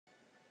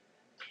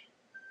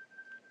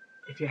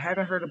If you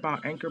haven't heard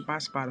about Anchor by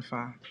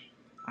Spotify,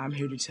 I'm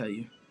here to tell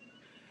you.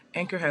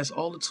 Anchor has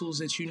all the tools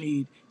that you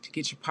need to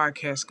get your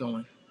podcast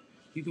going.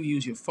 You can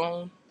use your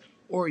phone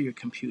or your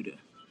computer,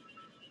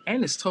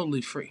 and it's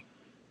totally free.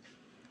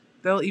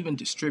 They'll even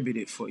distribute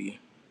it for you.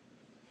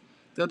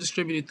 They'll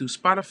distribute it through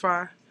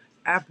Spotify,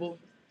 Apple,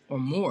 or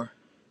more.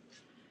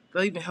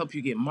 They'll even help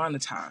you get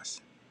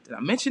monetized. Did I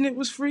mention it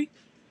was free?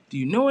 Do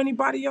you know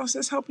anybody else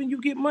that's helping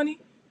you get money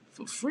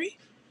for free?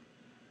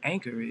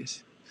 Anchor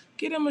is.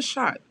 Get them a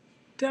shot.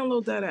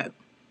 Download that app.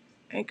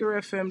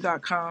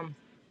 AnchorFM.com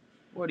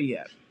or the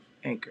app.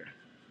 Anchor.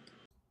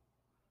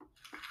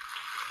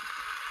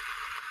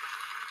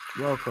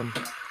 Welcome.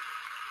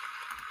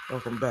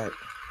 Welcome back.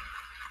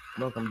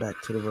 Welcome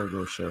back to the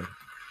Virgo Show.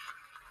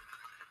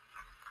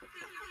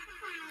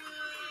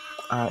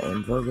 I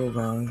am Virgo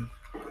Vine,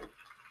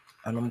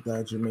 and I'm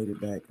glad you made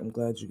it back. I'm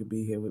glad you could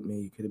be here with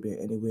me. You could have been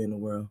anywhere in the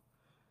world.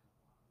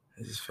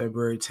 This is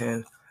February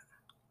 10th,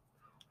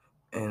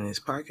 and it's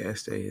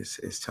podcast day.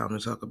 It's time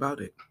to talk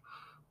about it.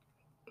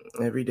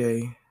 Every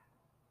day,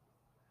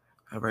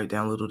 I write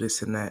down little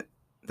this and that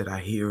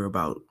I hear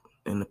about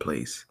in the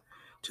place,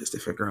 just to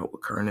figure out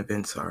what current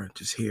events are.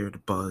 Just hear the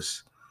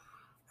buzz.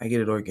 I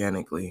get it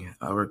organically.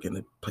 I work in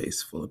a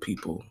place full of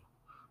people.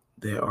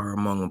 There are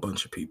among a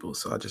bunch of people,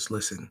 so I just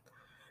listen.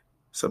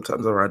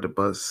 Sometimes I ride the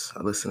bus.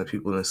 I listen to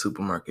people in the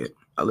supermarket.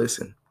 I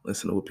listen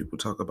to what people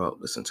talk about,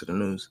 listen to the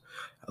news.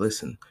 I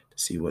listen to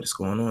see what is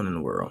going on in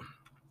the world.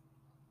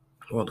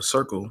 Well, the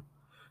circle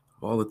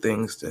of all the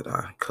things that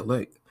I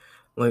collect.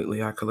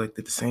 Lately, I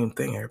collected the same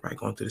thing. Everybody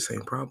going through the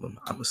same problem.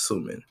 I'm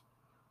assuming.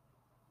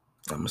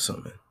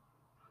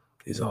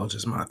 These are all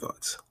just my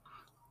thoughts.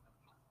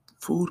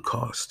 Food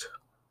cost.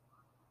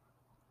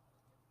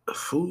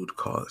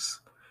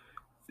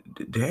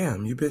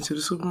 Damn, you been to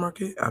the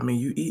supermarket? I mean,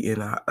 you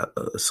eating,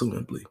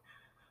 assumably.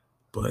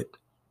 But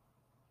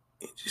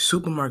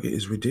supermarket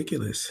is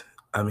ridiculous.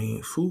 I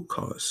mean, food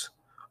costs.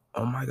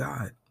 Oh my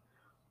God.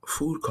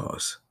 Food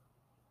costs.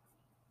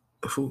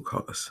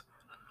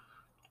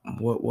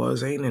 What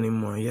was ain't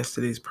anymore.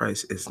 Yesterday's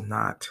price is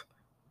not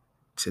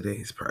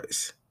today's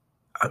price.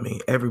 I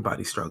mean,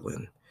 everybody's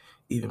struggling.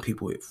 Even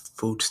people with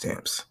food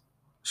stamps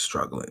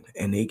struggling,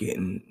 and they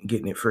getting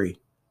it free.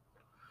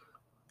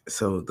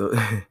 So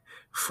the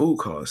food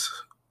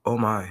costs, oh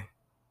my,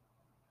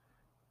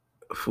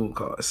 food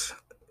costs.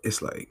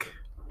 It's like,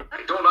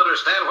 I don't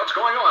understand what's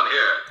going on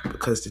here.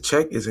 Because the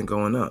check isn't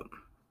going up.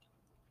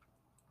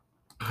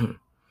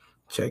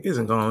 Check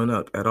isn't going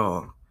up at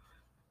all.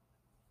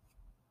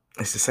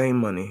 It's the same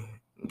money.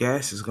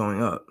 Gas is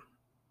going up.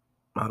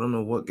 I don't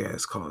know what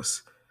gas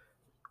costs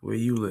where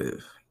you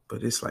live,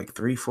 but it's like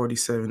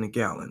 $3.47 a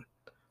gallon.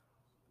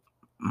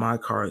 My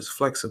car is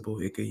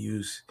flexible. It could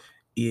use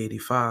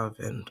E85,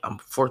 and I'm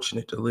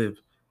fortunate to live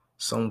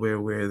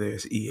somewhere where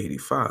there's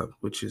E85,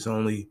 which is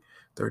only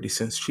 30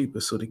 cents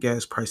cheaper. So the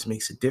gas price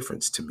makes a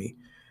difference to me.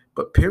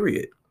 But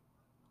period.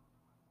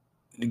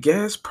 The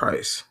gas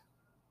price.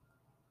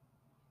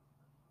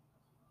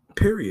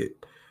 Period.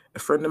 A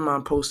friend of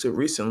mine posted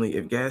recently,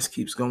 if gas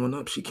keeps going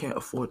up, she can't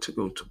afford to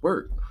go to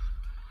work.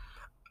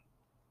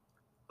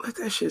 Let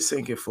that shit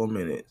sink in for a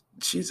minute.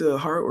 She's a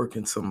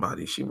hardworking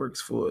somebody. She works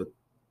for,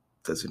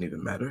 doesn't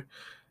even matter,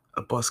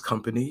 a bus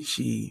company.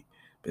 She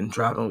been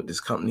driving with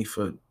this company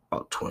for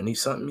about 20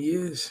 something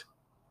years.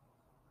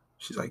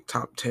 She's like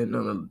top 10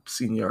 on the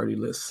seniority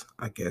list,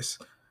 I guess,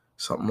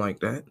 something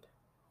like that.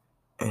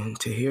 And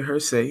to hear her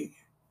say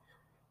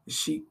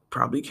she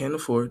probably can't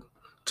afford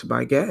to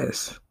buy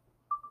gas.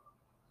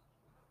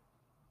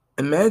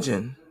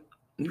 Imagine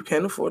you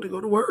can't afford to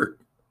go to work.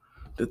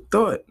 The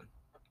thought.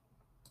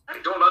 I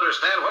don't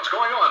understand what's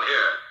going on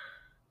here.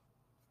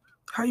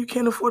 How you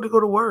can't afford to go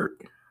to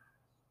work?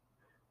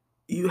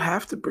 You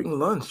have to bring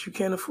lunch. You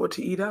can't afford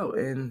to eat out.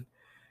 And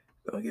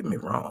don't get me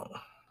wrong.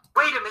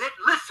 Wait a minute,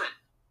 listen.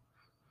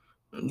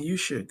 You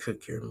should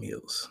cook your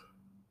meals.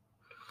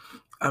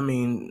 I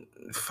mean,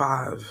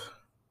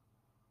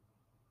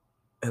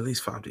 at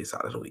least 5 days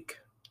out of the week.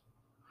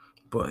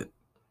 But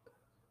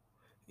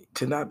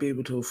to not be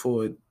able to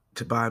afford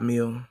to buy a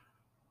meal,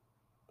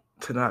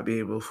 to not be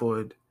able to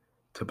afford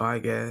to buy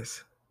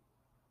gas.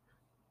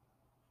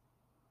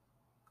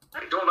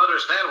 I don't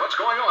understand what's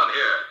going on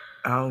here.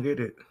 I don't get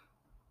it.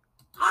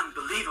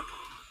 Unbelievable.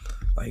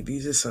 Like,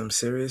 these are some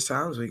serious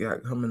times we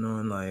got coming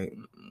on. Like,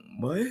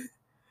 what?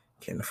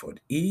 Can't afford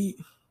to eat.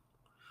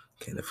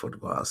 Can't afford to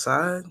go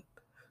outside.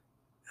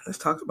 Let's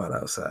talk about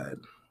outside.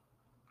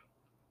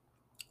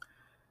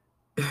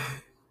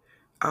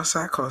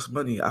 Outside costs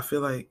money. I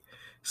feel like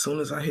as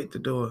soon as I hit the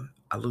door,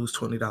 I lose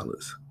 $20.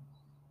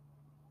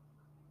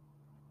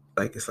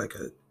 Like, it's like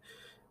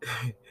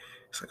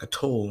a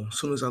toll. As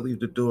soon as I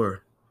leave the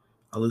door,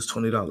 I lose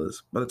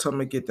 $20. By the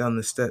time I get down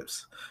the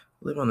steps,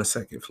 I live on the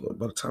second floor.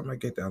 By the time I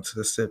get down to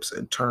the steps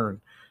and turn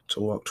to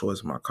walk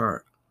towards my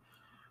car,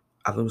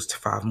 I lose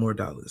 $5 more.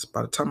 By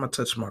the time I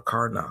touch my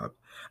car knob,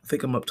 I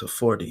think I'm up to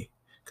 40.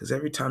 Because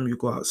every time you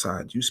go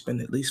outside, you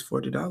spend at least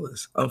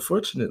 $40.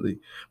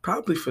 Unfortunately,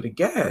 probably for the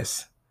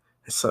gas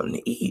and something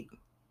to eat.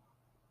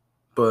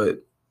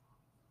 But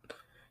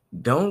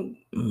don't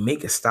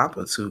make a stop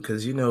or two,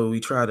 because we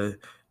try to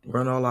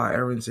run all our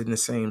errands in the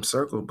same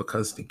circle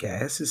because the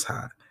gas is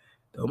high.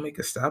 Don't make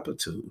a stop or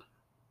two.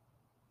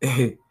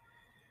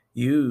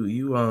 you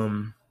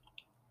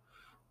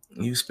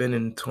you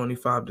spending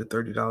 $25 to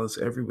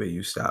 $30 everywhere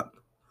you stop.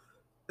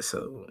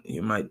 So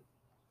you might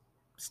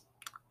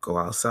go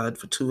outside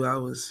for 2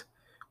 hours,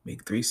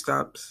 make 3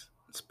 stops,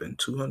 spend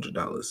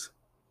 $200,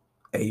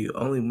 and you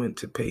only went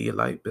to pay your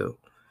light bill,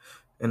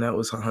 and that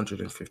was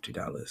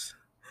 $150.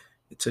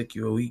 It took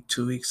you a week,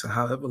 2 weeks, or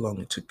however long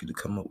it took you to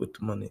come up with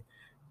the money,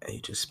 and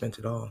you just spent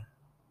it all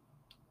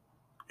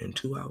in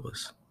 2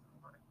 hours.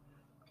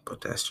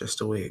 But that's just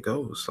the way it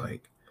goes.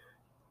 Like,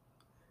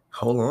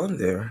 hold on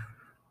there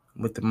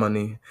with the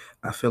money.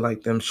 I feel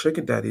like them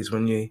sugar daddies,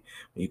 when you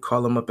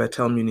call them up and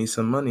tell them you need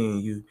some money,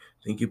 and you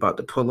think you about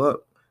to pull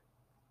up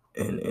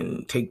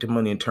and take the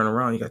money and turn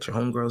around. You got your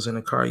homegirls in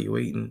the car, you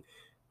waiting.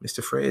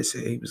 Mr. Fred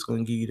said he was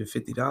going to give you the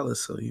 $50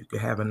 so you could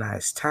have a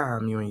nice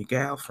time, you and your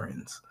gal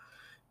friends.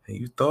 And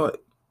you thought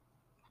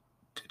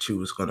that you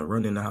was going to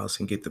run in the house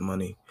and get the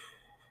money.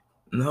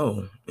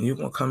 No, you're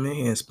going to come in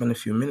here and spend a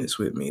few minutes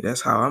with me.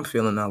 That's how I'm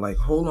feeling now. Like,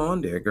 hold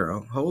on there,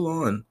 girl. Hold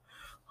on.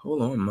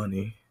 Hold on,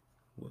 money.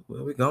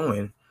 Where we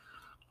going?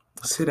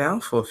 Sit down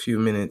for a few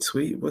minutes.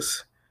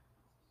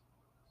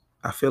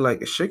 I feel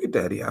like a sugar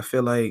daddy. I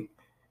feel like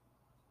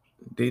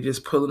they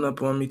just pulling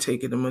up on me,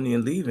 taking the money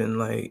and leaving.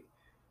 Like,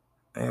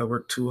 I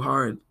work too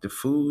hard. The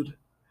food,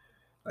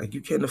 like,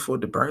 you can't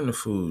afford to burn the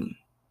food.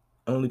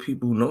 Only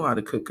people who know how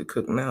to cook could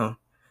cook now.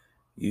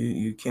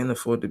 You can't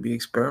afford to be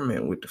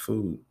experimenting with the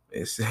food.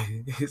 It's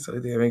it's so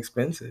damn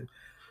expensive.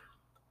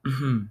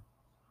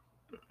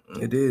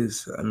 It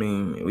is. I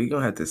mean, we're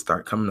gonna have to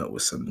start coming up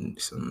with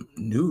some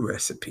new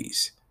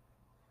recipes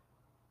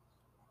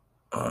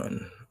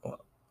on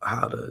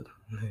how to.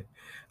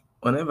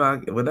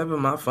 Whenever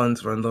my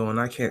funds run low and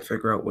I can't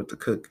figure out what to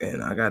cook,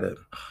 and I gotta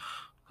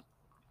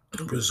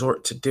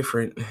resort to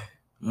different,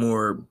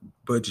 more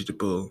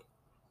budgetable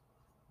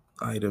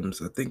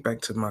items. I think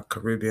back to my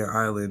Caribbean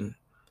island,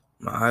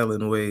 my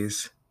island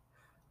ways,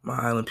 my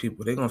island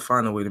people. They're gonna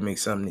find a way to make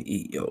something to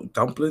eat. Yo,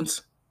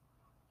 dumplings.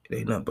 It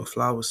ain't nothing but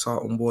flour,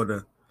 salt, and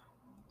water.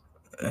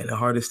 And the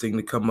hardest thing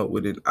to come up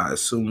with it, I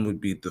assume,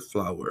 would be the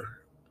flour.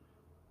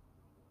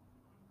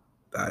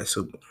 I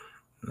assume.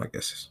 I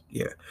guess,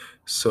 yeah.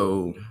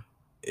 So,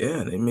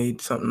 yeah, they made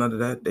something out of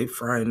that. They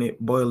frying it,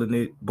 boiling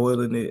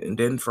it, and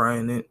then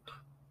frying it.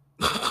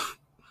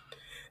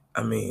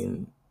 I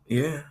mean,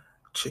 yeah,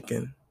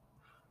 chicken,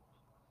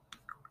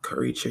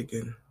 curry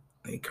chicken.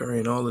 They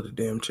currying all of the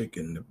damn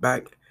chicken. The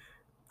back,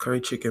 curry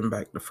chicken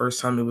back. The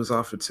first time it was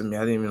offered to me,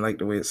 I didn't even like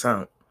the way it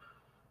sounded.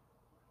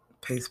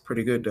 Tastes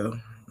pretty good though.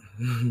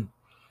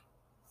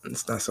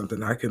 It's not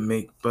something I can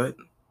make, but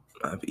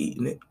I've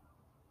eaten it.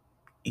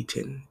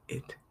 Eaten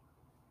it.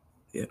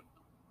 Yep,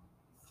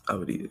 I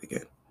would eat it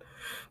again.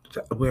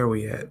 Where are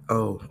we at?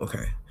 Oh,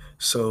 okay.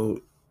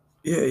 So,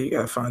 yeah, you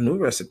gotta find new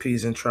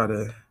recipes and try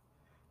to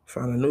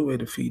find a new way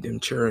to feed them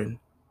children.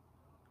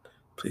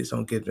 Please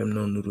don't give them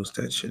no noodles.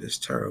 That shit is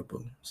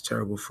terrible. It's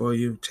terrible for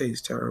you. It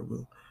tastes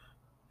terrible.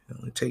 It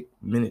only take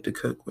a minute to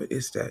cook. What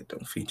is that?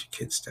 Don't feed your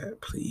kids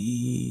that,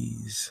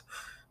 please.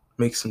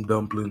 Make some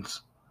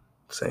dumplings.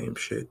 Same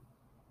shit.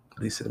 At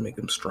least it'll make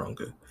them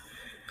stronger.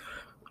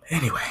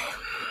 Anyway,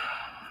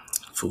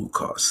 food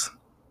costs.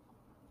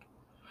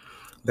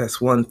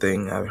 That's one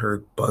thing I've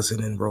heard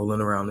buzzing and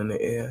rolling around in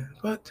the air.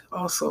 But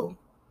also,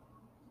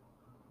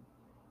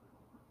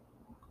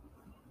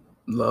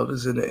 love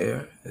is in the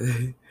air.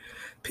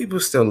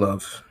 People still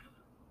love.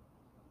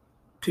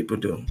 People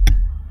do.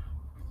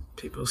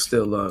 People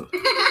still love.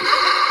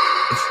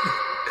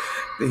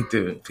 They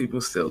do.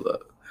 People still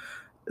love.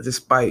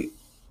 Despite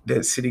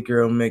that city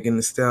girl Megan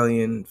Thee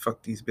Stallion,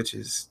 fuck these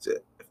bitches,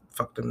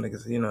 fuck them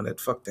niggas, that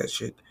fuck that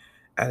shit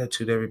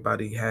attitude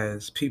everybody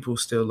has. People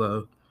still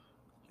love.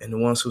 And the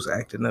ones who's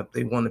acting up,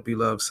 they want to be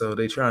loved. So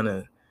they trying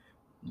to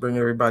bring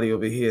everybody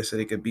over here so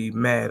they could be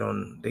mad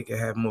they could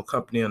have more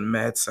company on the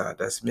mad side.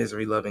 That's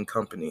misery loving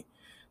company.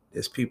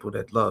 There's people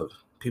that love.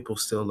 People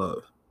still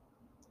love.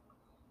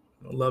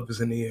 Love is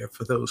in the air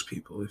for those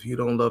people. If you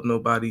don't love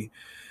nobody,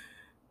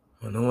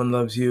 or no one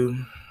loves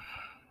you,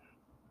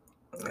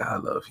 I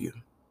love you.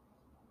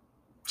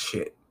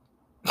 Shit.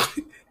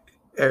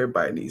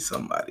 Everybody needs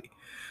somebody.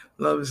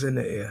 Love is in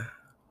the air.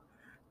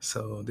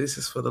 So this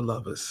is for the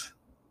lovers.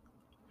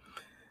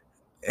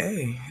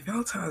 Hey,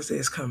 Valentine's Day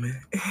is coming.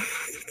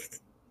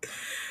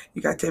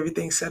 You got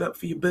everything set up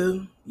for your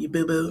boo,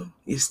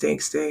 your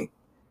stink,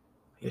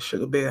 your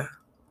sugar bear,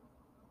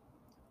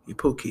 your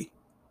pookie.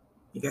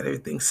 You got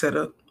everything set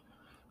up.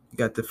 You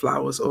got the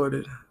flowers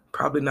ordered.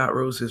 Probably not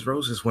roses.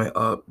 Roses went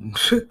up.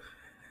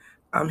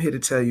 I'm here to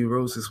tell you,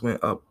 roses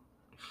went up.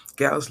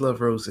 Gals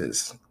love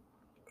roses.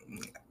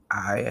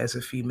 As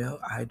a female,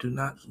 I do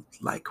not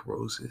like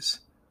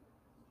roses.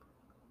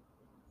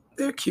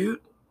 They're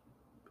cute.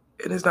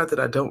 And it's not that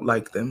I don't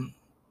like them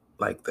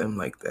like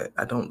that.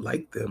 I don't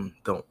like them,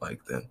 don't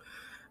like them.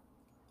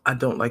 I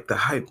don't like the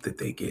hype that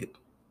they get.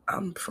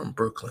 I'm from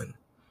Brooklyn.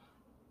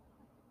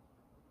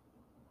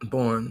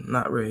 Born,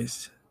 not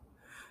raised.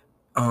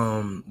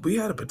 We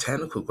had a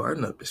botanical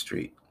garden up the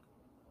street.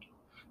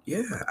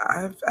 Yeah,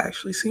 I've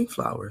actually seen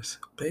flowers,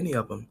 plenty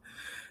of them.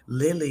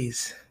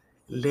 Lilies,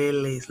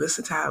 lilies.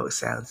 Listen to how it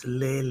sounds.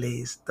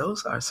 Lilies.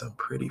 Those are some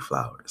pretty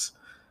flowers.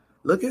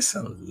 Look at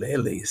some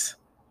lilies.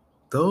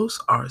 Those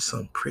are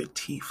some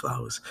pretty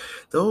flowers.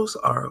 Those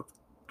are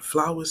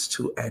flowers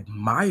to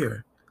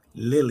admire.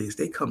 Lilies.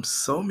 They come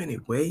so many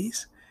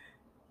ways.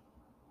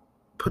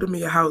 Put them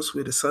in your house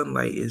where the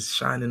sunlight is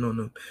shining on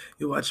them.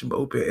 You watch them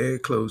open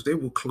and close. They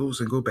will close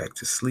and go back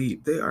to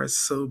sleep. They are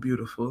so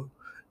beautiful.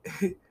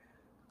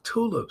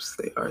 Tulips.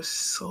 They are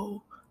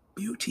so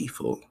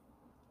beautiful.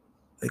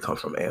 They come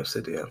from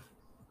Amsterdam.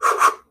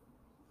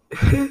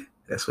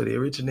 That's where they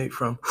originate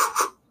from.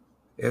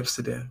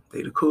 Amsterdam.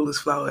 They the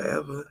coolest flower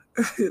ever.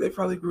 They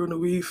probably grew in a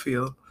weed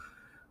field.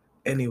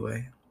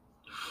 Anyway,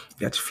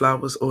 got your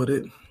flowers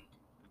ordered.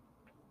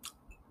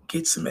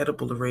 Get some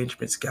edible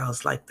arrangements,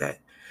 gals like that.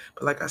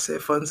 But like I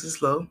said, funds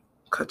is low.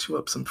 Cut you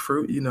up some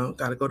fruit,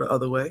 gotta go the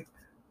other way.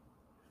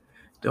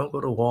 Don't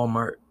go to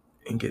Walmart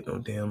and get no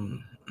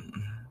damn.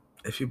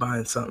 If you're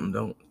buying something,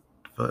 don't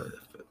for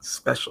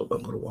special.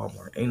 Don't go to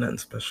Walmart. Ain't nothing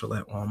special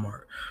at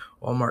Walmart.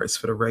 Walmart is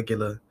for the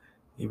regular.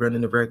 You run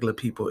into regular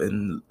people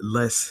and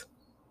less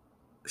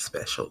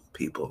special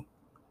people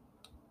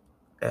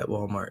at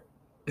Walmart.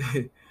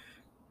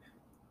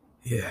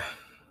 Yeah.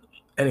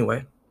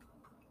 Anyway,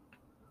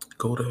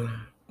 go to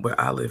where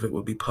I live. It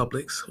would be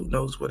Publix. Who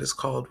knows what it's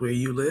called where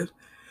you live?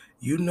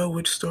 You know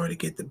which store to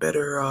get the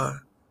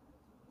better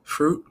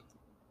fruit.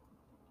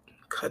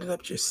 Cut it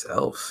up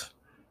yourself.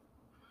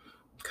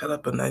 Cut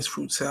up a nice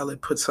fruit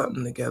salad. Put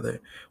something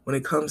together. When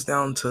it comes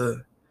down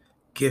to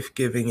gift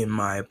giving, in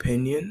my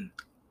opinion,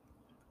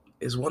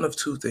 is one of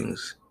two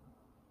things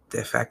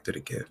that factor the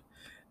gift.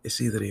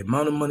 It's either the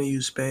amount of money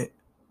you spent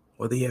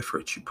or the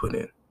effort you put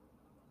in.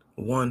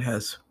 One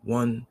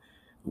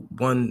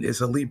is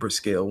a Libra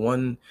scale.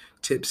 One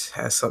tips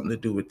has something to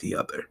do with the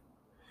other.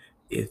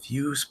 If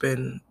you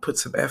put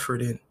some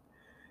effort in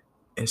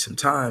and some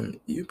time,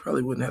 you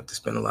probably wouldn't have to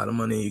spend a lot of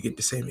money and you get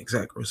the same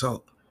exact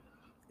result.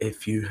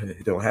 If you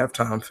don't have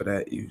time for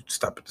that, you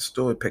stop at the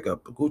store, pick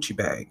up a Gucci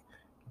bag,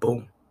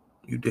 boom,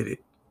 you did it.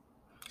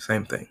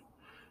 Same thing.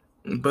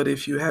 But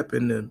if you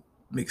happen to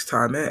mix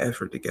time and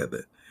effort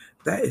together,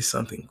 that is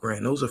something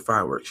grand. Those are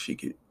fireworks.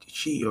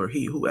 She or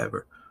he,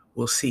 whoever,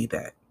 will see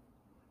that.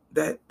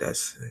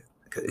 That's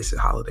it's a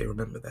holiday.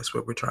 Remember, that's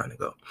where we're trying to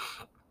go.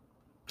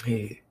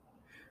 Yeah.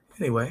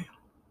 Anyway,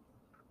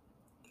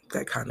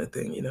 that kind of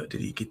thing.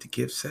 Did you get the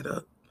gift set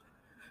up?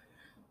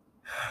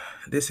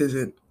 This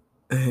isn't.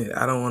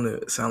 I don't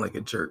want to sound like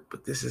a jerk,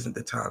 but this isn't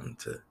the time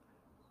to.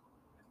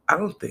 I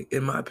don't think,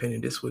 in my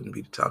opinion, this wouldn't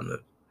be the time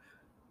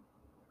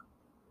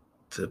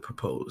to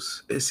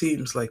propose. It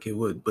seems like it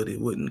would, but it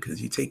wouldn't because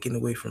you're taking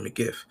away from a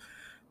gift.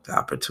 The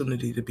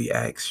opportunity to be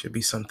asked should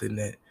be something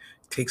that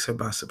takes her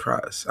by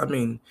surprise. I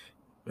mean,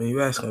 when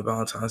you ask on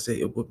Valentine's Day,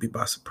 it would be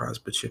by surprise,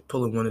 but you're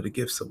pulling one of the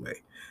gifts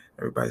away.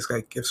 Everybody's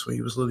got gifts when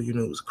you was little.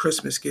 It was a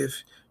Christmas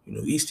gift.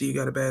 Easter you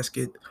got a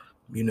basket.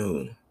 You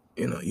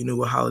knew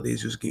what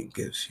holidays you was getting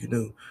gifts. You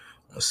knew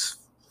on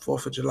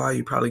 4th of July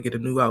you probably get a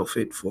new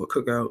outfit for a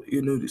cookout.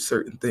 You knew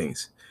certain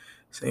things.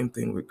 Same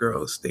thing with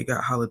girls. They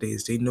got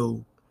holidays. They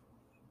know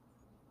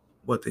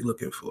what they're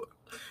looking for.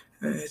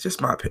 It's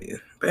just my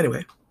opinion. But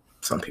anyway,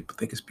 some people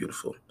think it's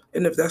beautiful.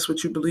 And if that's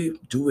what you believe,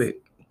 do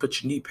it.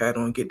 Put your knee pad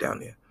on, get down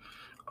there.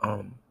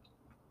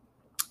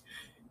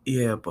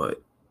 Yeah,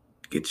 but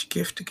get your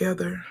gift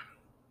together.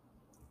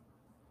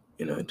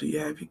 Do you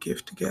have your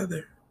gift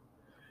together?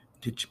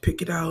 Did you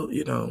pick it out?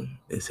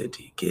 They said,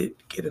 do you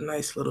get a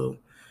nice little,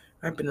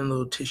 wrapping in a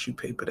little tissue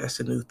paper? That's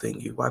a new thing.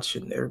 You're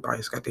watching,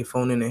 everybody's got their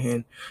phone in their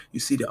hand. You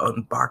see the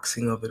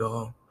unboxing of it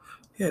all.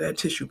 Yeah, that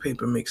tissue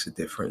paper makes a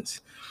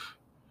difference.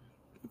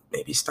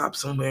 Maybe stop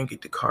somewhere and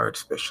get the card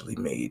specially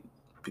made.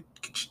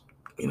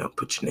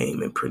 Put your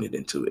name and print it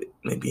into it.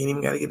 Maybe you ain't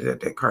even got to get it at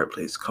that card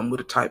place. Come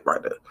with a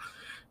typewriter.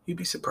 You'd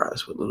be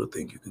surprised what little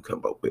thing you could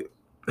come up with.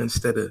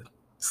 Instead of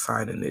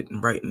signing it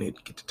and writing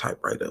it, get the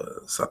typewriter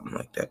or something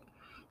like that.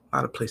 A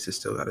lot of places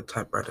still got a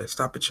typewriter.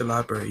 Stop at your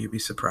library. You'd be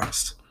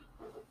surprised.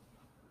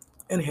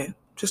 Anyhow,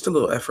 just a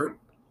little effort.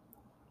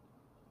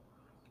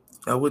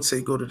 I would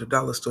say go to the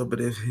dollar store, but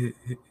if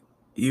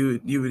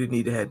you would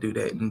need to have do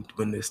that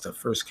when this stuff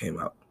first came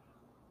out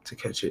to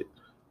catch it.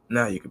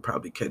 Now you could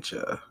probably catch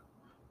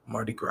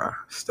Mardi Gras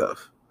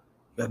stuff.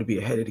 You got to be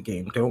ahead of the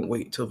game. Don't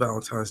wait till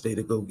Valentine's Day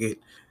to go get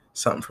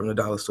something from the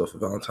dollar store for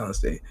Valentine's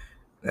Day.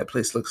 That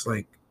place looks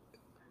like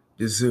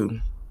the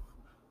zoo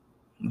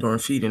during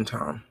feeding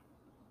time.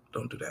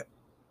 Don't do that.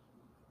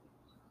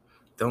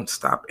 Don't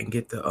stop and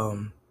get the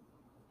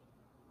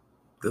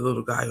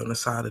little guy on the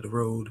side of the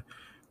road,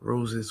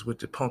 roses with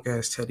the punk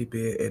ass teddy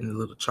bear and the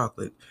little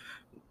chocolate.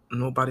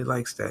 Nobody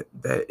likes that.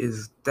 That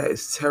is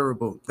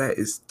terrible. That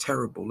is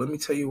terrible. Let me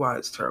tell you why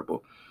it's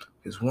terrible.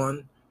 Because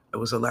one, it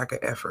was a lack of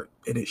effort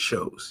and it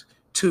shows.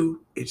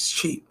 Two, it's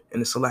cheap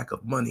and it's a lack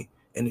of money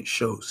and it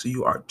shows. So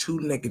you are two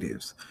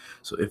negatives.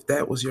 So if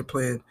that was your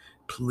plan,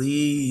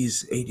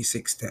 please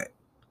 86 that.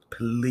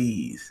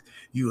 please,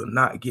 you are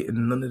not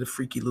getting none of the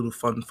freaky little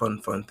fun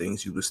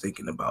things you was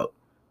thinking about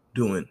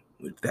doing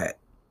with that.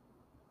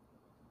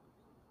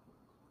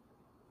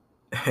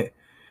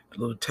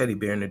 Little teddy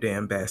bear in the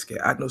damn basket.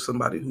 I know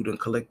somebody who done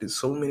collected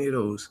so many of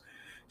those.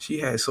 She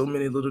had so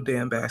many little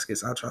damn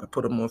baskets. I try to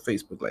put them on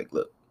Facebook. Like,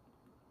 look,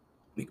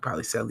 we could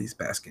probably sell these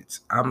baskets.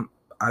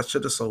 I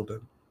should have sold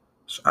them.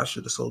 I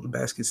should have sold the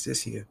baskets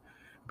this year.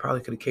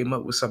 Probably could have came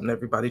up with something.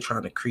 Everybody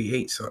trying to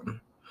create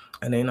something,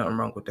 and ain't nothing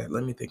wrong with that.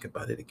 Let me think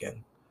about it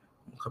again.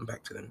 We'll come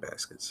back to them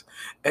baskets.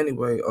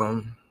 Anyway,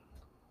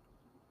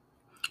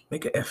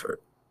 make an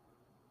effort.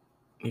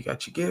 You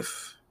got your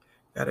gift,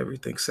 got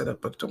everything set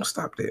up, but don't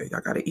stop there.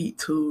 Y'all gotta eat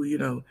too. You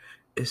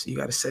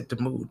gotta set the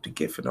mood, the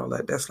gift and all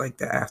that. That's like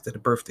the after the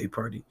birthday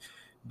party.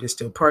 There's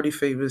still party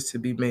favors to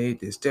be made.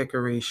 There's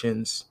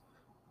decorations.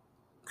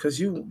 Cause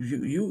you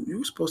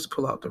were supposed to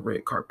pull out the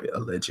red carpet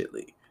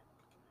allegedly.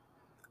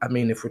 I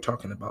mean, if we're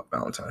talking about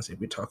Valentine's Day,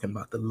 we're talking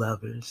about the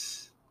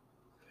lovers.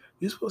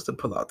 You're supposed to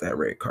pull out that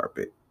red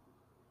carpet.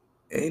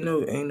 Ain't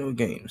no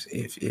games.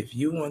 If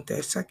you want that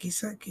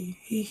sucky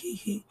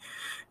he,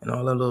 and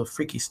all that little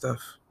freaky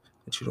stuff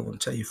that you don't want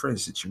to tell your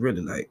friends that you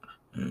really like,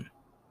 and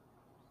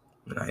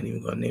I ain't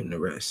even gonna name the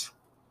rest.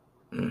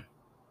 Mm,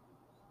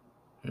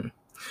 mm.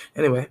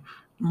 Anyway,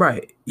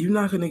 right, you're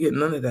not gonna get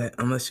none of that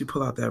unless you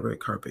pull out that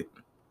red carpet.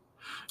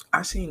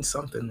 I seen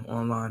something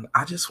online.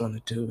 I just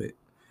want to do it.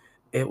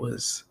 It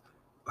was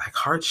like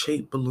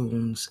heart-shaped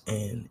balloons,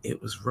 and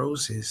it was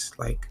roses.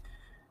 Like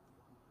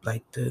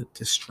the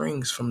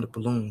strings from the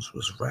balloons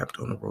was wrapped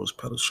on the rose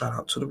petals. Shout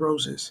out to the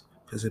roses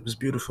because it was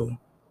beautiful,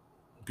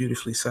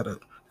 beautifully set up.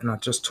 And I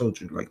just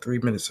told you like 3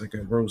 minutes ago,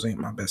 Rose ain't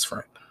my best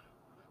friend.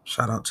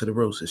 Shout out to the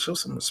roses. Show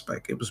some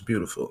respect. It was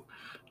beautiful.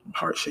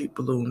 Heart-shaped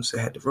balloons. It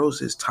had the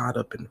roses tied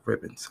up in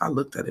ribbons. I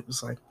looked at it,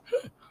 was like,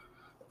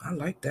 I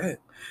like that.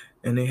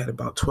 And they had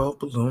about 12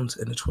 balloons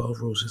and the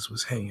 12 roses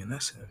was hanging. I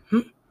said,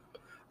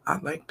 I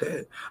like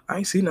that. I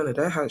ain't seen none of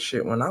that hot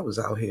shit when I was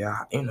out here.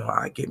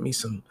 I get me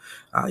some.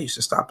 I used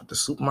to stop at the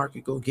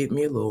supermarket, go get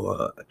me a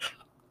little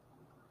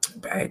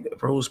bag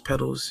of rose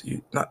petals.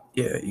 You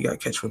gotta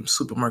catch from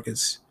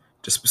supermarkets.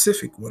 The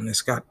specific one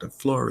that's got the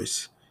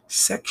florist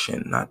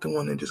section, not the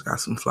one that just got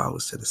some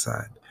flowers to the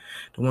side.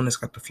 The one that's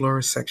got the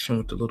florist section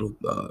with the little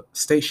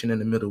station in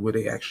the middle where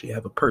they actually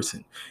have a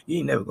person. You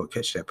ain't never gonna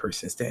catch that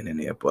person standing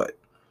there, but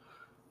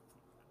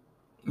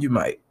you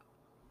might.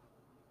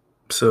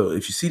 So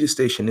if you see the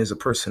station, there's a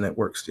person that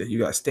works there. You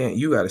gotta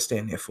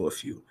stand there for a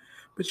few,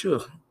 but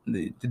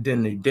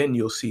then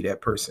you'll see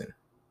that person.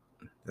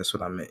 That's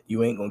what I meant.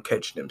 You ain't gonna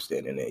catch them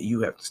standing there.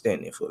 You have to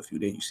stand there for a few.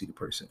 Then you see the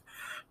person.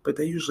 But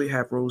they usually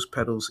have rose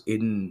petals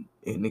in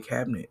the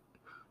cabinet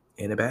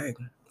in a bag.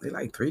 They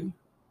like $3.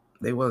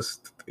 They was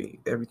 $3.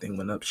 Everything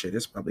went up. Shit,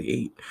 it's probably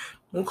 $8.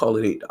 We'll call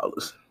it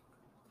 $8.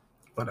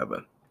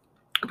 Whatever.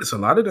 It's a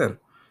lot of them.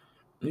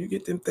 You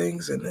get them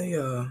things and they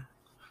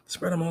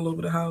spread them all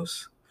over the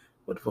house.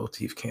 What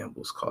votive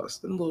candles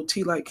cost? Them little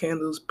tea light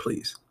candles,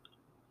 please.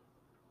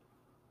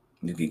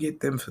 You can get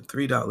them for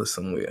 $3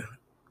 somewhere.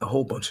 A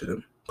whole bunch of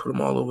them. Put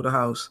them all over the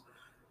house.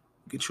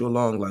 Get you a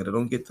long lighter.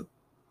 Don't get the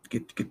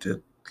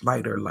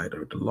lighter,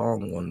 the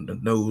long one, the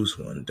nose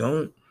one.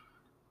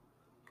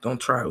 Don't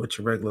try it with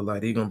your regular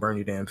lighter. You're gonna burn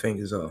your damn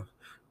fingers off.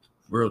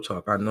 Real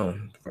talk, I know.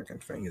 Fucking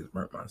fingers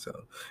burnt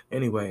myself.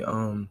 Anyway,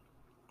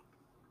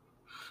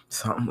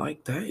 something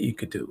like that you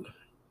could do.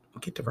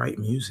 Get the right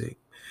music.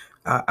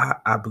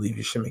 I believe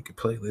you should make a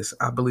playlist.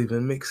 I believe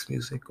in mixed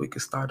music. We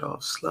could start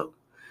off slow,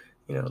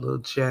 a little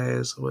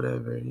jazz or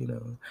whatever.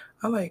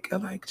 I like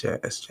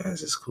jazz.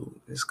 Jazz is cool.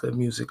 It's good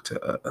music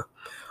to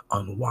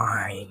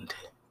unwind.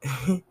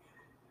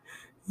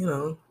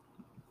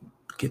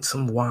 Get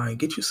some wine.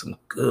 Get you some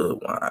good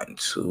wine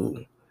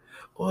too.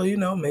 Or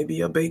maybe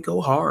your bae go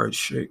hard.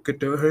 Shit, get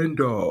the hen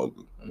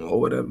dog or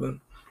whatever.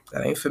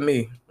 That ain't for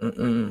me.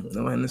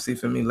 No Hennessy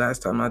for me.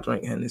 Last time I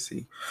drank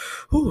Hennessy.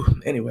 Whew.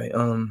 Anyway,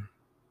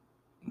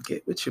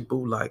 get with your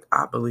boo. Like,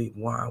 I believe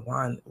wine.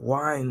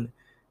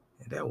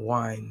 That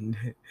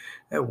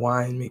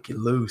wine make you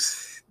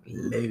loose.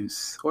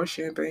 Or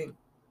champagne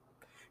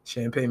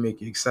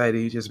make you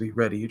excited. You just be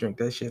ready. You drink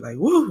that shit like,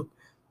 woo,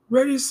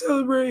 ready to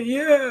celebrate.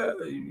 Yeah,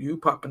 you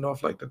popping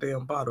off like the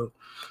damn bottle.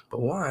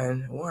 But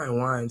wine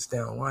winds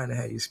down. Wine that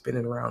have you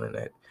spinning around in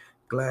that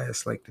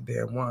glass like the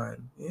damn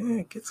wine.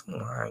 Yeah, get some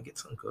wine. Get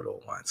some good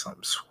old wine.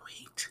 Something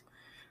sweet.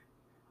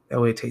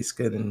 That way it tastes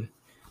good and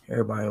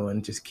everybody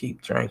want to just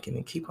keep drinking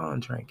and keep on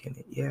drinking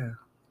it. Yeah,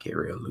 get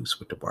real loose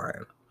with the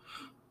wine.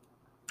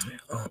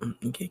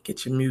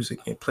 Get your music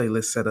and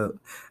playlist set up.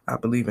 I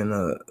believe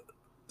in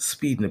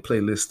speeding the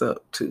playlist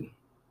up too.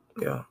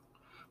 Yeah,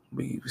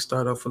 we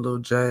start off a little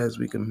jazz.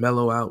 We can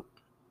mellow out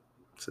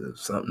to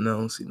something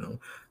else.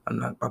 I'm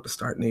not about to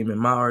start naming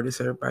my artists.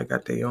 Everybody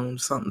got their own.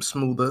 Something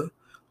smoother, a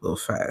little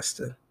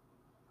faster.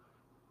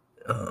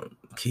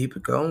 Keep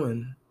it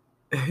going.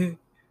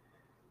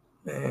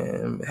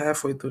 And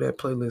halfway through that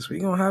playlist, we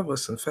gonna have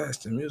us some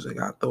faster music.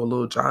 I throw a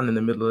little John in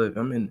the middle of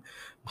it.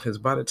 Because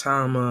by the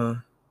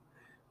time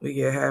We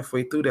get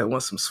halfway through that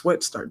once some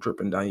sweat start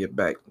dripping down your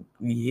back.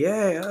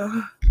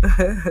 Yeah.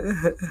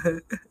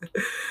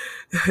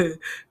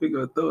 We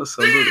gonna throw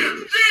some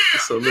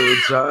little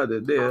jar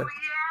in there.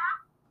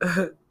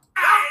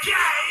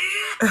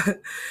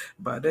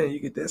 By then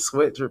you get that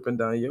sweat dripping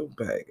down your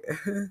back.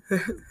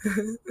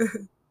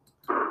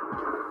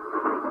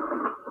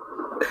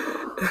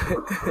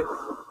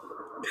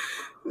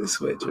 The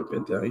sweat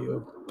dripping down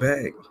your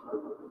back.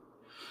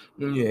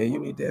 Yeah, you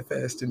need that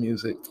faster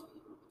music.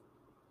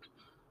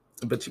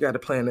 But you got to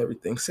plan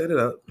everything. Set it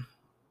up.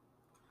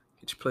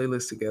 Get your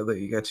playlist together.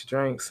 You got your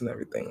drinks and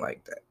everything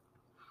like that.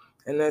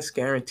 And that's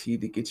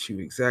guaranteed to get you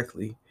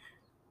exactly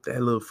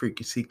that little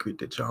freaky secret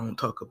that y'all don't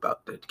talk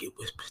about that get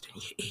whispered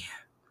in your ear.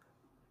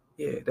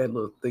 Yeah, that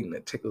little thing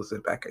that tickles the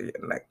back of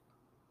your neck.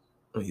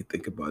 When you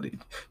think about it,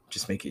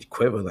 just make it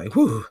quiver like,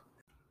 whoo.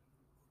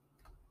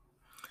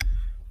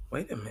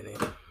 Wait a minute.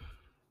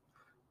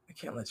 I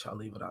can't let y'all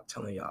leave without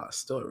telling y'all a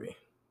story.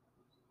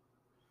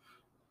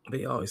 But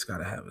you always got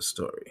to have a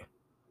story.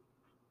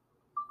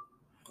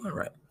 All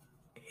right,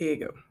 here you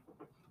go.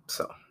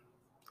 So,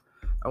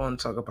 I want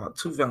to talk about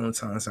 2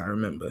 Valentines I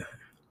remember.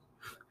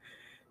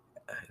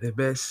 The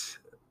best,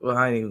 well,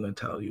 I ain't even going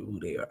to tell you who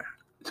they are.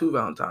 2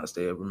 Valentines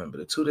Day I remember,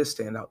 the 2 that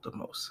stand out the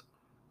most.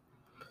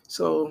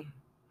 So,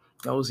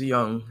 I was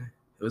young.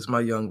 It was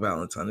my young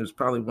Valentine. It was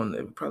probably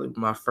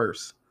my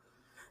first,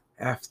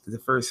 after the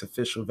first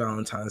official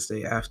Valentine's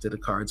Day after the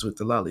cards with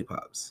the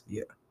lollipops.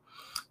 Yeah.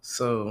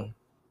 So,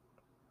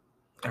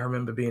 I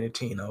remember being a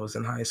teen. I was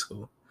in high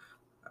school.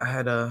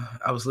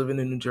 I was living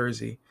in New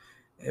Jersey,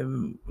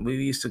 and we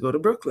used to go to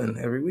Brooklyn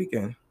every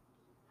weekend.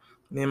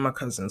 Me and my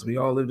cousins, we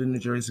all lived in New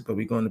Jersey, but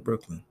we going to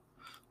Brooklyn.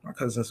 My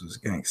cousins was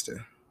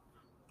gangster.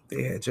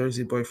 They had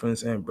Jersey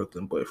boyfriends and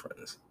Brooklyn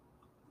boyfriends.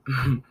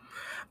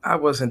 I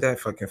wasn't that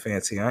fucking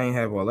fancy. I ain't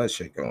have all that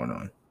shit going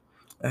on.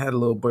 I had a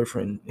little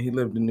boyfriend. He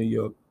lived in New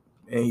York,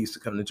 and he used to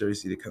come to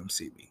Jersey to come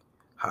see me.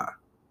 Ha.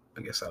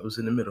 I guess I was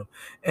in the middle.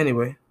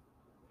 Anyway,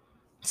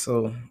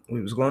 so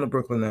we was going to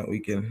Brooklyn that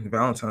weekend.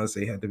 Valentine's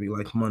Day had to be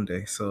like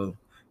Monday, so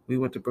we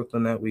went to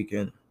Brooklyn that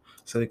weekend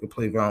so they could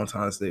play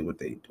Valentine's Day with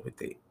they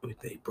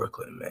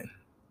Brooklyn men.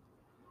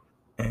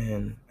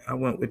 And I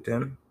went with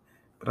them,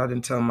 but I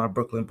didn't tell my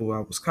Brooklyn boo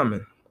I was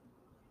coming.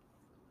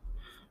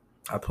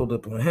 I pulled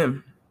up on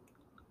him.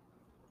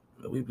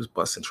 We was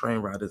busting train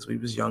riders. We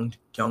was young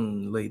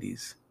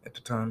ladies at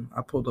the time.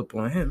 I pulled up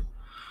on him.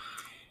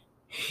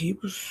 He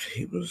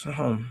was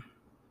home.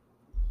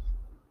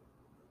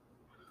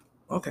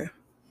 Okay.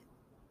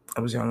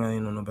 I was young, I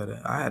didn't know no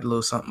better. I had a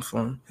little something for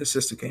him. His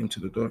sister came to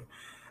the door.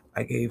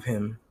 I gave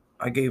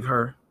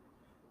her.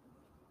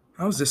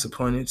 I was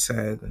disappointed,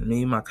 sad.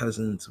 Me and my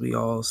cousins, we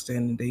all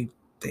standing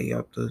they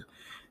at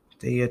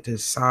the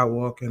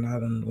sidewalk, and I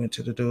done went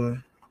to the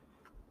door.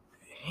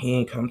 He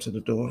ain't come to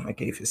the door. I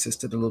gave his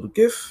sister the little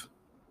gift,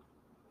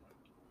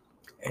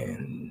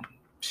 and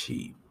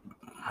we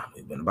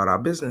went about our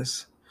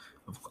business.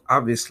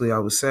 Obviously, I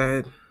was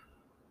sad.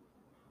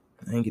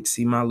 I didn't get to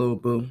see my little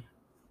boo.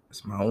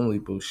 It's my only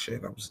boo.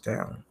 Shit, I was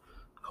down.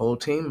 The whole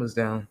team was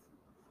down.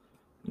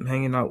 I'm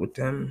hanging out with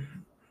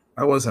them.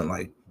 I wasn't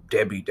like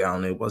Debbie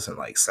down. It wasn't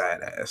like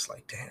sad ass.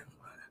 Like, damn.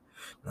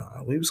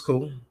 Nah, we was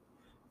cool.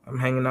 I'm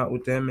hanging out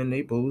with them and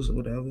they boos or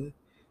whatever.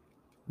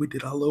 We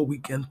did our little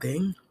weekend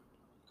thing.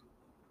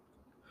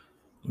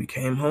 We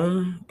came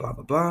home, blah,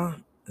 blah, blah.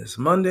 It's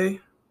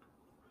Monday.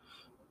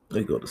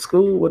 We go to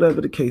school,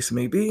 whatever the case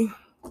may be.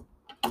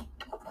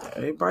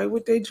 Everybody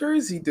with their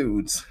Jersey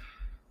dudes.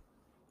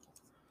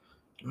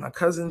 My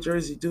cousin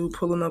Jersey dude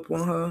pulling up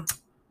on her.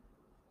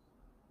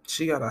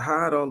 She got to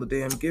hide all the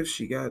damn gifts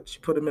she got. She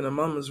put them in her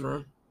mama's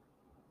room.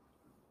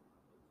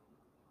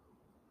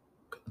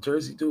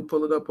 Jersey dude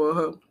pulling up on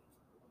her.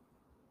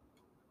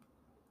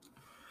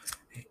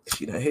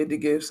 She done hid the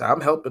gifts.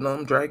 I'm helping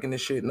them, dragging the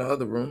shit in the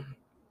other room.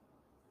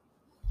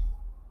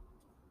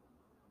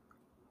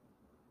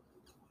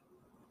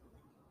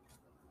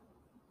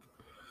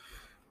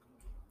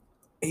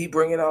 He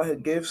bringing out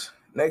his gifts.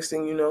 Next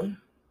thing you know,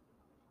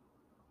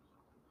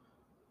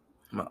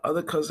 my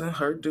other cousin,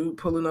 her dude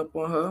pulling up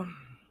on her.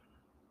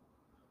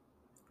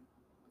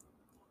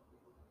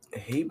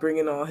 He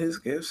bringing all his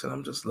gifts, and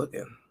I'm just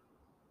looking.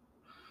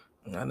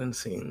 I done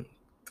seen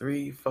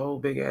 3, 4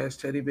 big ass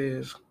teddy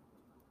bears,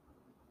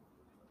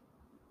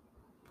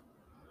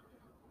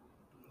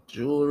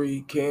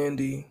 jewelry,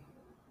 candy.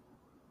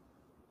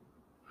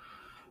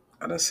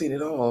 I done seen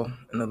it all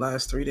in the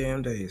last 3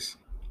 damn days.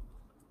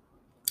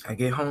 I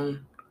get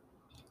home.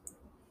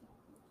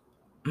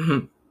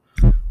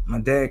 My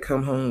dad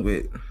come home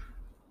with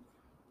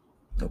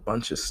a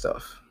bunch of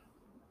stuff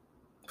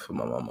for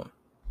my mama.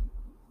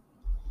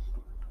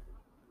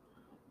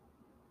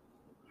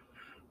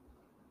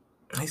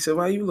 He said,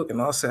 "Why you looking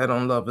all sad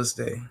on Lover's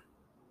Day?"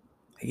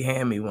 He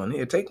hand me one.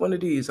 Here, take one of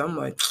these. I'm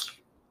like,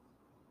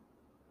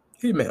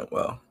 he meant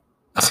well.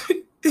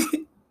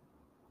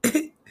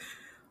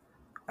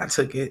 I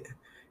took it.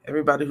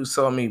 Everybody who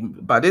saw me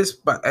but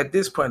at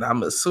this point,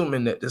 I'm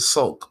assuming that the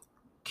sulk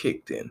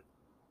kicked in.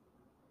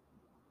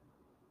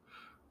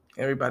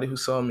 Everybody who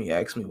saw me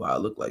asked me why I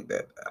look like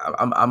that.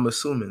 I'm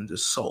assuming the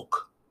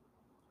sulk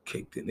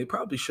kicked in. They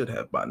probably should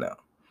have by now.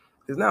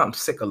 Because now I'm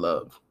sick of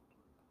love.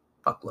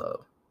 Fuck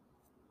love.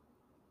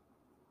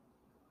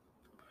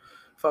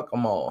 Fuck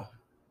them all.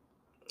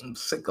 I'm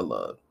sick of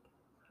love.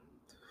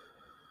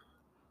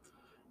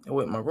 I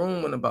went in my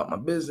room, went about my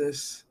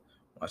business,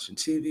 watching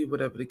TV,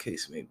 whatever the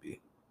case may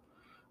be.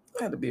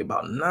 It had to be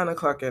about 9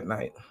 o'clock at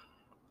night.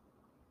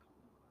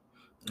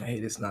 I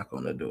hear this knock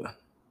on the door.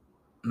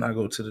 And I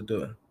go to the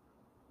door.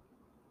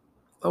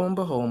 Lo and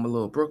behold, my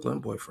little Brooklyn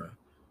boyfriend.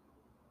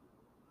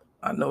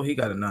 I know he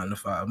got a 9 to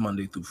 5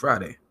 Monday through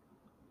Friday.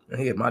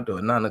 And he at my door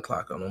at 9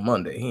 o'clock on a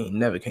Monday. He ain't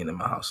never came to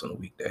my house on a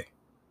weekday.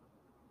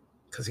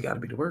 Because he got to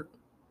be to work.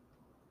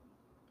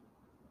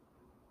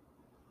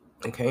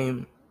 And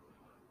came.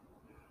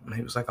 And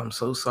he was like, I'm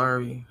so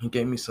sorry. He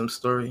gave me some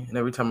story. And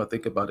every time I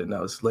think about it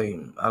now, it's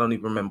lame. I don't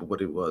even remember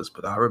what it was.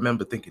 But I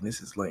remember thinking, this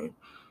is lame.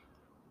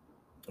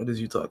 What is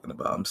you talking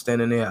about? I'm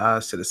standing there,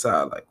 eyes to the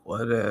side, like,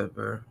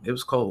 whatever. It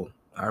was cold.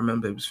 I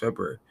remember it was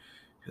February.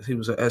 Because he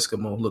was an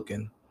Eskimo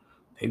looking.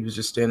 He was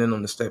just standing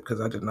on the step because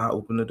I did not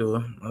open the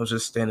door. I was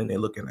just standing there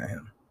looking at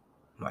him.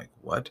 I'm like,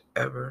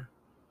 whatever.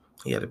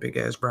 He had a big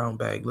ass brown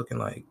bag looking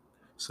like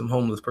some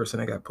homeless person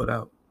that got put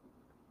out.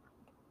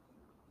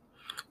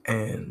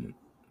 And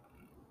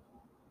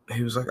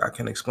he was like, I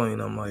can explain.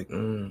 I'm like,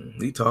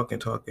 he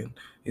talking.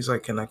 He's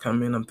like, can I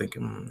come in? I'm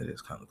thinking, it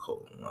is kind of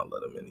cold. I'll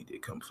let him in. He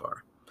did come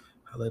far.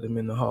 I let him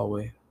in the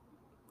hallway.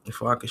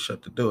 Before I could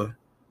shut the door,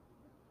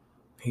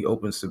 he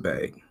opens the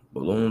bag.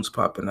 Balloons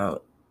popping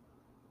out.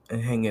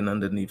 And hanging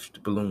underneath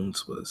the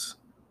balloons was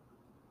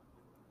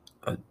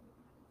a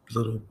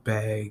little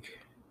bag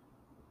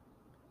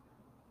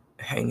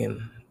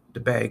hanging. The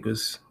bag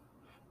was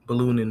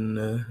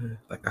ballooning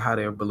like a hot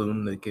air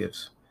balloon that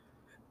gives.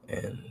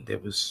 And there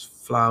was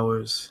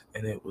flowers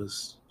and it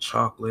was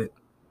chocolate.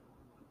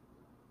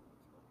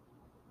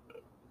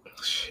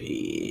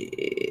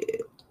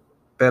 Shit.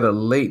 Better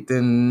late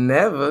than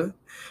never.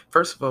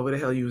 First of all, where the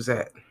hell you was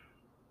at?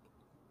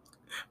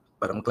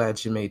 But I'm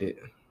glad you made it.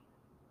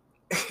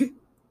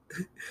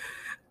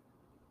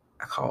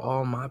 I call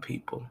all my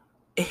people.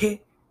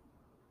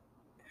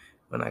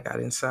 When I got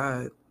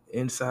inside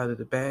of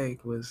the bag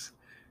was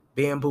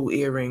bamboo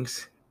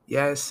earrings.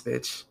 Yes,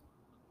 bitch.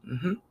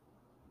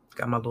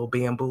 Got my little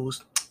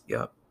bamboos.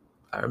 Yup.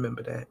 I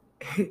remember that.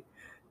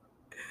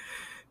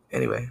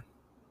 Anyway,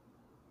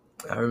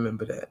 I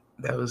remember that.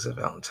 That was a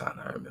Valentine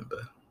I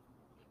remember.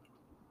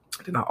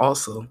 Then I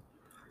also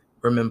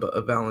remember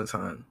a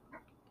Valentine.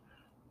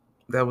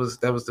 That was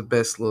the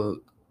best little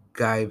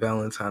guy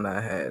Valentine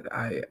I had.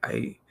 I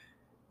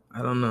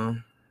don't know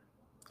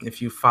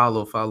if you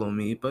follow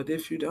me, but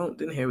if you don't,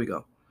 then here we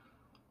go.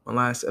 My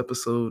last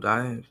episode,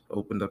 I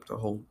opened up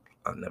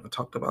I never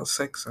talked about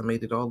sex. I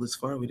made it all this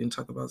far. We didn't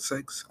talk about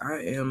sex. I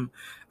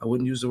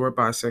wouldn't use the word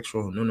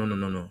bisexual.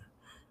 No.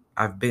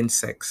 I've been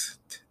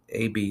sexed.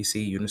 A, B,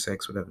 C,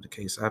 unisex, whatever the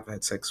case. I've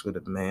had sex with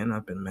a man.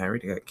 I've been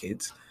married. I got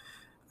kids.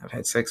 I've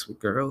had sex with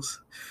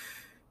girls.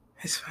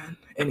 It's fine.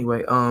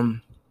 Anyway,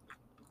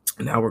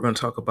 now we're going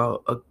to talk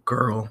about a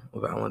girl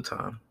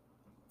Valentine.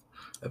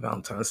 A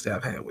Valentine's Day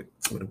I've had with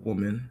a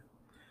woman.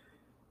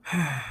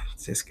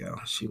 This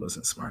girl, she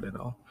wasn't smart at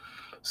all.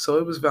 So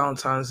it was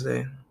Valentine's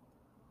Day.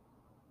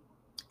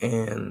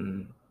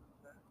 And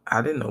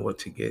I didn't know what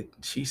to get.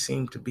 She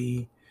seemed to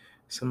be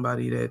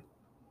somebody that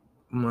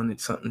wanted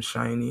something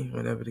shiny,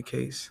 whatever the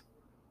case.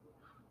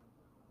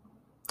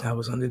 I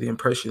was under the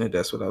impression that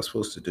that's what I was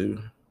supposed to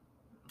do.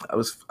 I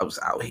was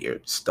out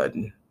here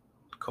studying,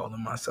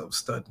 calling myself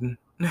studying.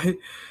 I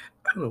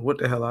don't know what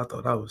the hell I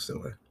thought I was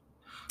doing.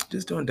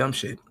 Just doing dumb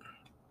shit.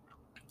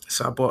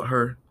 So I bought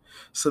her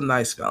some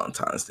nice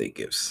Valentine's Day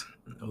gifts.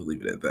 I'll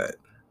leave it at that.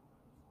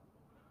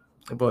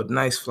 I bought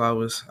nice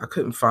flowers. I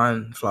couldn't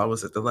find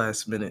flowers at the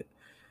last minute.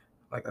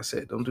 Like I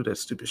said, don't do that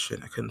stupid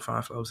shit. I couldn't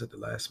find flowers at the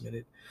last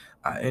minute.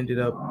 I ended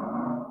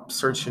up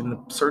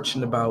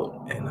searching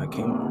about, and I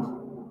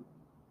came.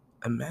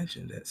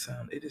 Imagine that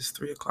sound. It is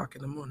 3 o'clock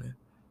in the morning.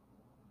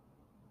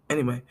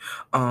 Anyway,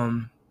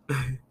 I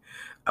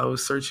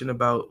was searching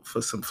about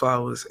for some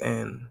flowers,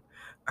 and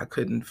I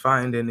couldn't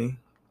find any.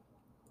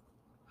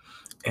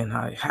 And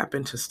I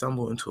happened to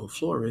stumble into a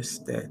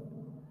florist that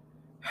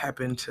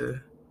happened to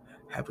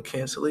have a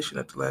cancellation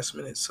at the last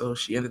minute. So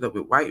she ended up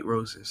with white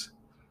roses.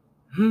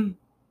 Well,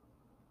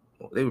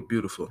 they were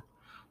beautiful.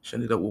 She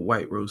ended up with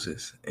white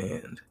roses,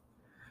 and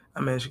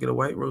I managed to get her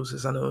white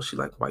roses. I know she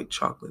liked white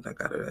chocolate. I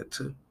got her that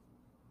too.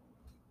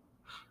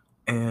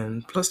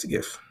 And plus the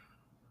gift.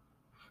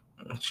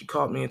 She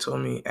called me and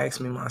told me,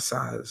 asked me my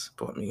size,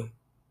 bought me.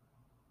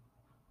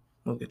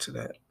 We'll get to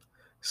that.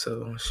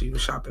 So she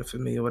was shopping for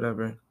me or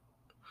whatever.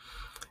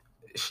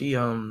 She,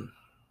 when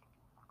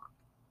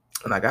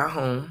I got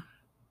home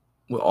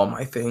with all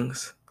my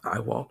things, I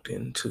walked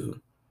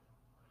into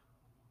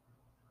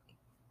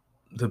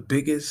the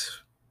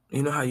biggest,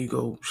 you know how you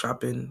go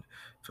shopping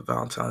for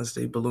Valentine's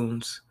Day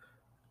balloons?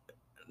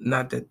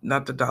 Not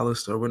the dollar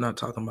store. We're not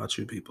talking about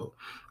you people.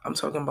 I'm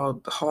talking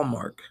about the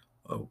Hallmark.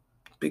 Oh,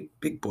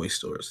 big boy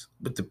stores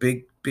with the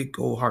big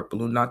gold heart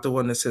balloon, not the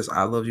one that says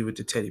 "I love you" with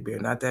the teddy bear,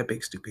 not that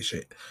big stupid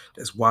shit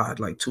that's wide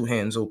like two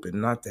hands open,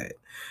 not that.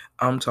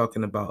 I'm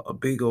talking about a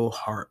big old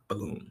heart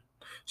balloon.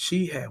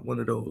 She had one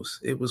of those.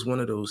 It was one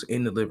of those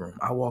in the living room.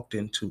 I walked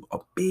into a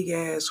big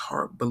ass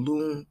heart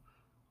balloon,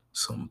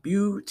 some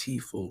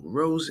beautiful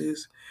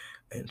roses,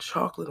 and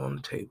chocolate on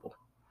the table.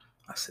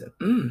 I said,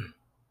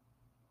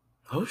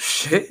 oh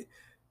shit.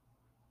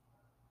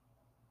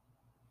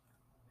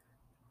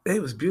 It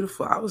was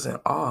beautiful. I was in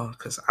awe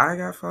because I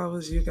got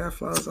flowers, you got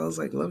flowers. I was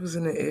like, love is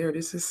in the air.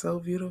 This is so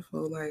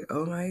beautiful. Like,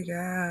 oh my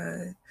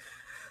God.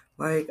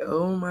 Like,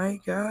 oh my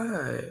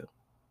God.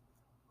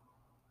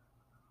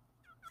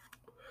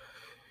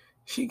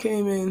 She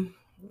came in.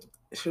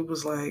 She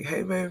was like,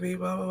 hey, baby,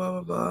 blah, blah, blah,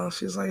 blah, blah.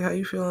 She's like, how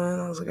you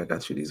feeling? I was like, I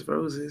got you these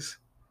roses.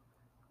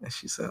 And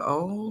she said,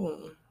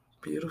 oh,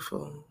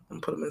 beautiful.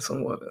 And put them in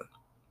some water.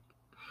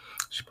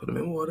 She put them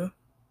in water.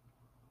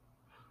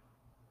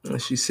 And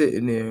she's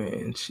sitting there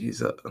and she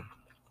said,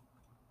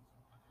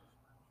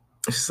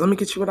 let me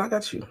get you what I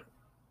got you.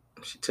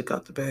 She took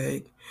out the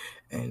bag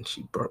and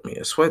she brought me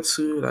a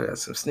sweatsuit. I got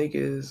some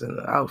sneakers and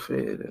an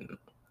outfit, and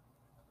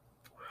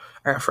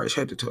I got fresh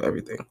head to toe,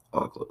 everything,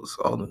 all clothes,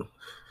 all new.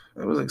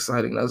 It was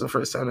exciting. That was the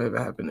first time it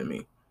ever happened to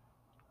me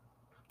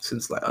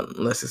since, like,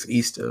 unless it's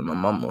Easter and my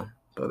mama,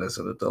 but as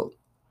an adult,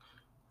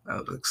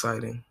 that was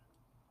exciting.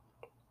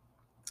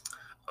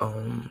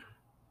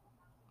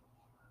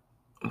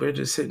 We're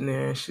just sitting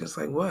there and she's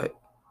like, what?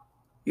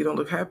 You don't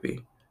look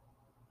happy.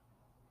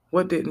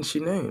 What didn't she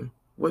name?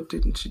 What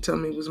didn't she tell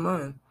me was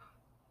mine?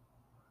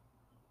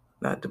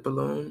 Not the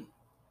balloon,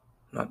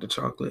 not the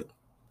chocolate,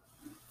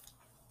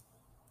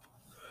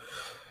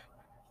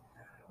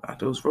 not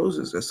those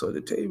roses that's on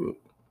the table.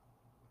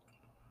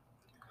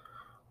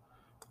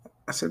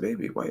 I said,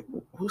 baby, wait,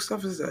 whose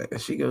stuff is that?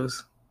 And she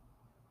goes,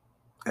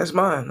 that's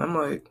mine. I'm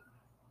like,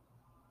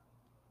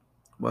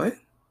 what?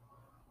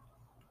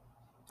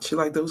 She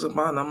like, those are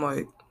mine. I'm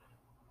like,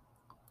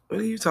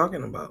 what are you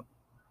talking about?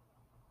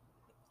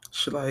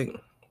 She like,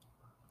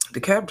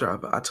 the cab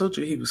driver. I told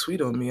you he was sweet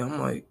on me. I'm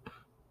like,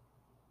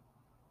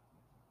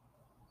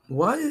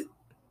 what?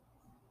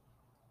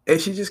 And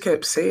she just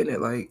kept saying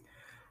it like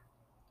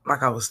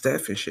I was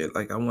deaf and shit.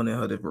 Like I wanted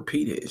her to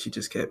repeat it. She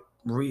just kept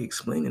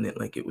re-explaining it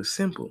like it was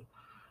simple.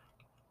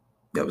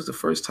 That was the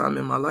first time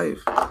in my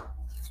life I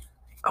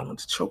wanted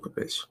to choke a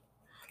bitch.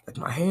 Like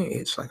my hand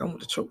itched. Like I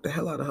want to choke the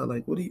hell out of her.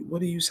 Like, what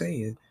are you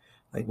saying?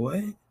 Like,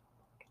 what?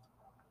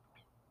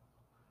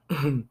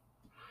 I'm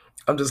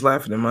just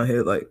laughing in my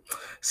head. Like,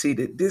 see,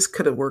 this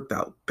could have worked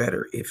out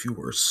better if you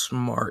were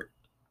smart.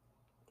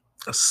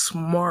 A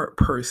smart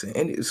person.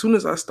 And as soon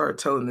as I start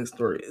telling this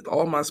story,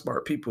 all my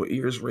smart people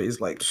ears raised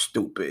like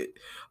stupid.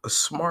 A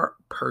smart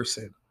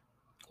person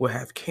would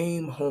have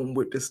came home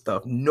with this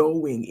stuff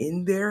knowing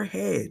in their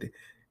head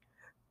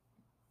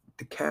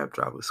the cab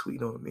driver was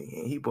sweet on me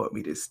and he bought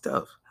me this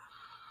stuff.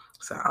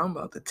 So I'm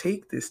about to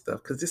take this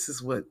stuff because this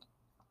is what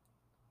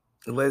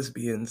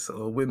lesbians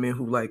or women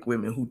who like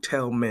women who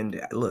tell men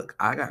that, look,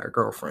 I got a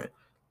girlfriend.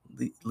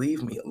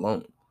 Leave me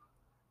alone.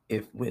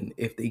 If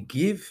they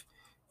give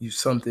you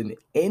something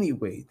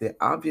anyway, that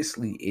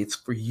obviously it's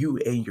for you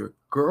and your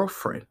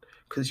girlfriend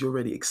because you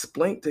already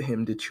explained to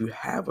him that you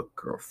have a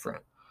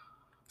girlfriend.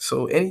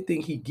 So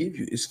anything he give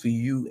you is for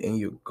you and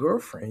your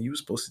girlfriend. You're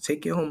supposed to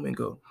take it home and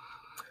go,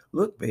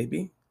 look,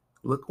 baby,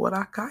 look what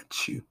I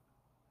got you.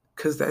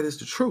 Because that is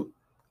the truth.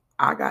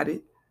 I got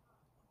it.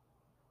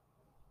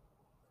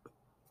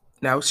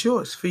 Now it's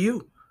yours for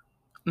you.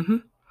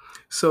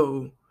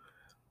 So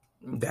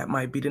that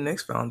might be the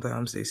next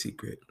Valentine's Day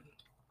secret.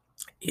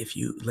 If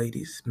you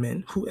ladies,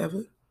 men,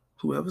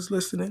 whoever's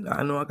listening,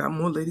 I know I got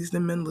more ladies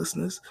than men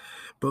listeners,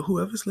 but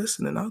whoever's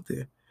listening out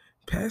there,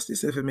 pass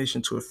this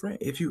information to a friend.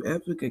 If you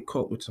ever get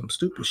caught with some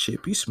stupid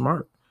shit, be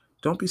smart.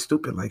 Don't be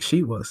stupid like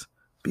she was.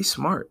 Be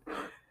smart.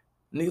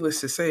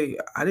 Needless to say,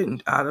 I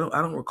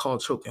don't recall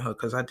choking her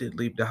because I did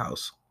leave the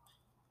house.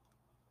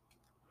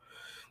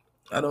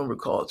 I don't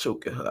recall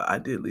choking her. I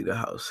did leave the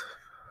house.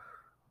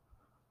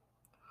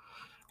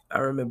 I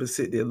remember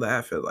sitting there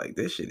laughing like,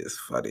 this shit is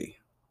funny.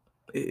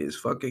 It is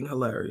fucking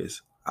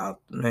hilarious.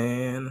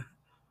 Man,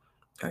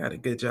 I got a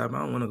good job. I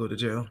don't want to go to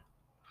jail.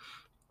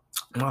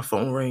 My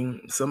phone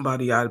rang.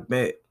 Somebody I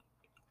met.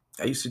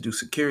 I used to do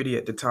security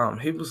at the time.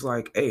 He was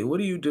like, hey, what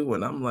are you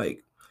doing? I'm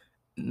like,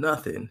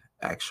 nothing,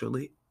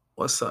 actually.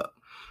 What's up?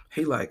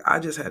 He like, I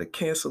just had a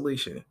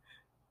cancellation.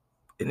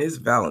 And it's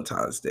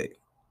Valentine's Day.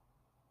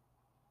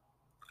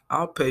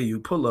 I'll pay you.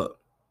 Pull up.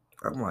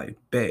 I'm like,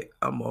 bet.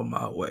 I'm on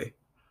my way.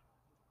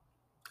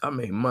 I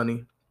made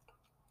money.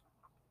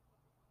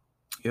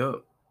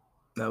 Yep.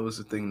 That was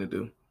the thing to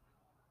do.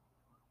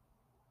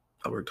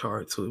 I worked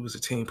hard too. It was a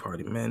team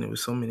party, man. There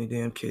was so many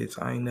damn kids.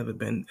 I ain't never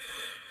been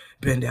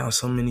down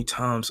so many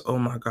times. Oh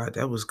my God,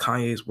 that was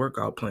Kanye's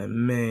workout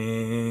plan.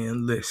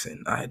 Man,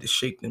 listen, I had to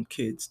shake them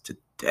kids to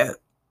death.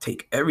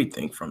 Take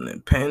everything from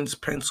them. Pens,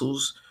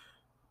 pencils,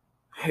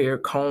 hair,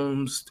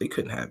 combs. They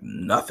couldn't have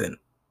nothing.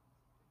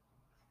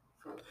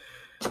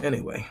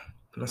 Anyway,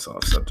 that's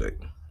off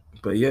subject.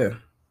 But yeah,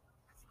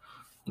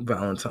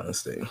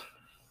 Valentine's Day.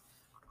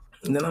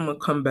 And then I'm going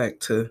to come back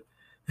to,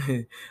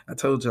 I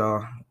told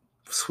y'all,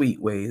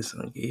 sweet ways.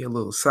 I'll get you a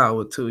little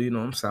sour too. You know,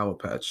 I'm Sour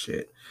Patch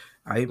shit.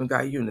 I even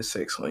got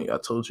unisex on you. I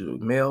told you a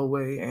male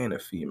way and a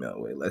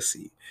female way. Let's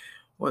see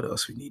what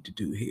else we need to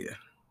do here.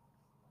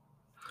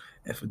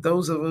 And for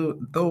those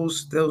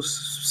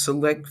those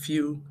select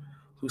few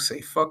who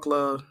say fuck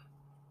love,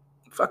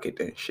 fuck it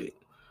then, shit.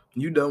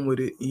 You done with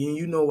it.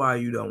 You know why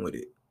you done with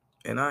it.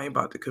 And I ain't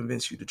about to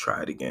convince you to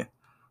try it again.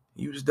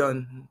 You was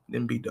done,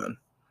 then be done.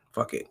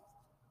 Fuck it.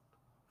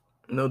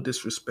 No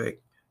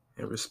disrespect,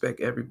 and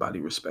respect everybody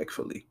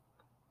respectfully.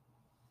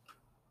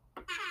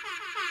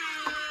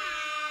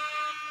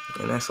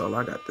 And that's all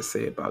I got to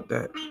say about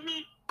that.